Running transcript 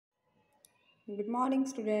Good morning,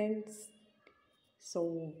 students.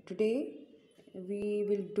 So, today we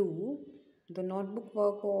will do the notebook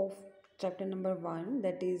work of chapter number 1,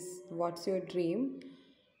 that is, What's Your Dream?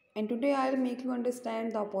 And today I'll make you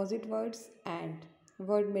understand the opposite words and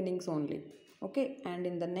word meanings only. Okay, and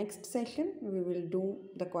in the next session, we will do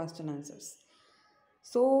the question answers.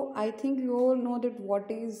 So, I think you all know that what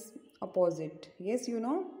is opposite. Yes, you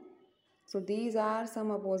know. So, these are some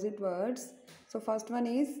opposite words. So, first one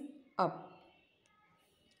is up,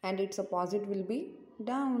 and its opposite will be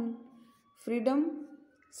down. Freedom,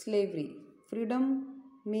 slavery. Freedom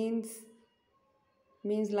means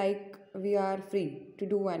like we are free to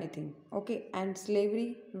do anything, okay, and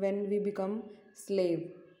slavery, when we become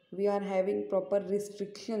slave, we are having proper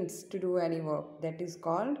restrictions to do any work, that is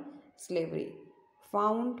called slavery.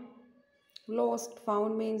 Found, lost.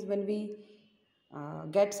 Found means when we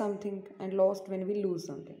get something, and lost when we lose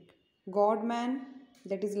something. God man,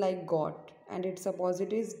 that is like God, and its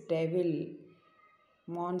opposite is devil,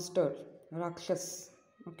 monster, rakshas.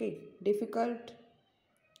 Okay. Difficult,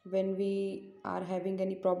 when we are having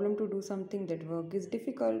any problem to do something, that work is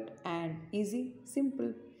difficult. And easy,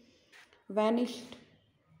 simple. Vanished,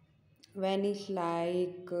 vanish,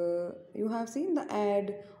 like you have seen the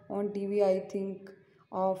ad on TV, I think,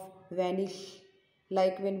 of vanish,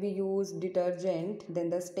 like when we use detergent, then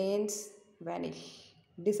the stains vanish,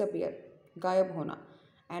 disappear, gayab hona,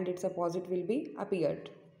 and its opposite will be appeared.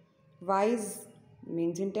 Wise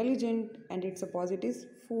means intelligent, and its opposite is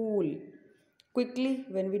fool. Quickly,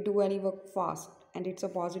 when we do any work fast, and its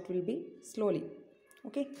opposite will be slowly.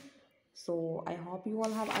 Okay, so I hope you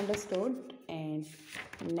all have understood, and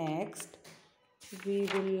next we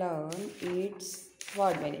will learn its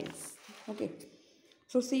word meanings. Okay,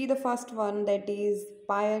 so see the first one, that is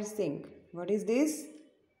piercing. What is this?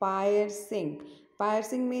 Piercing.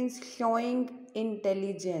 Piercing means showing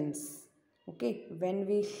intelligence. Okay, when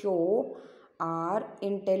we show our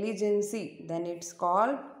intelligency, then it's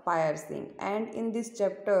called piercing. And in this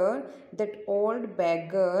chapter, that old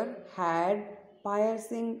beggar had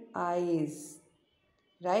piercing eyes,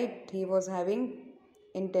 right? He was having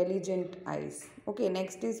intelligent eyes. Okay,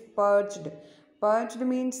 next is perched. Perched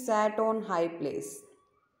means sat on high place,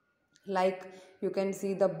 like you can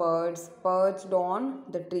see the birds perched on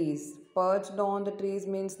the trees. Perched on the trees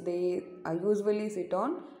means they usually sit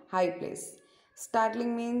on high place.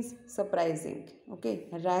 Startling means surprising. Okay,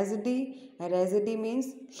 rhapsody means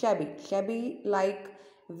shabby. Shabby, like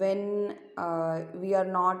when we are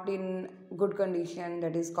not in good condition,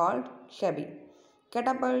 that is called shabby.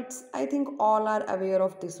 Catapults, I think all are aware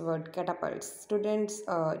of this word, catapults. Students,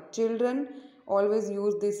 children always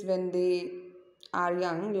use this when they are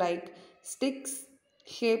young, like sticks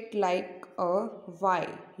shaped like a Y,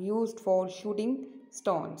 used for shooting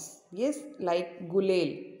stones. Yes, like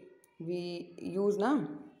gulel. We use na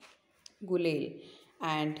gulel.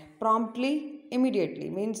 And promptly, immediately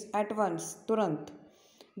means at once, turant.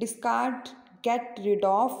 Discard, get rid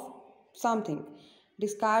of something.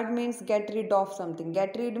 Discard means get rid of something.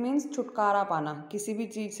 Get rid means छुटकारा पाना, किसी भी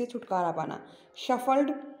चीज से छुटकारा पाना. Shuffled,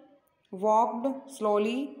 walked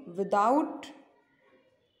slowly without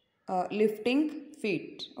lifting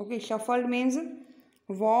feet. Okay, shuffled means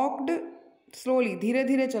walked slowly, धीरे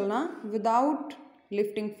धीरे चलना, without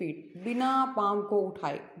lifting feet, बिना पाँव को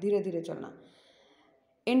उठाए धीरे धीरे चलना.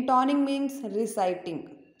 Intoning means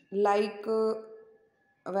reciting, like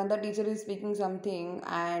when the teacher is speaking something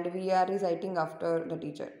and we are reciting after the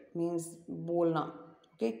teacher, means bolna.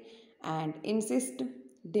 Okay, and insist,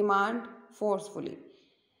 demand forcefully,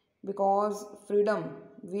 because freedom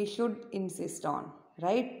we should insist on,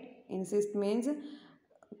 right? Insist means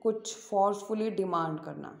कुछ forcefully demand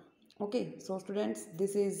करना. Okay, so students,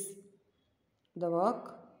 this is the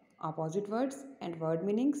work, opposite words and word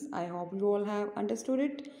meanings. I hope you all have understood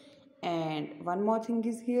it. And one more thing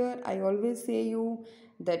is here, I always say you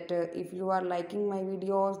that if you are liking my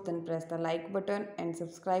videos, then press the like button and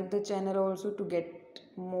subscribe the channel also to get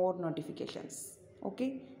more notifications.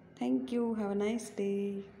 Okay, thank you, have a nice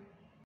day.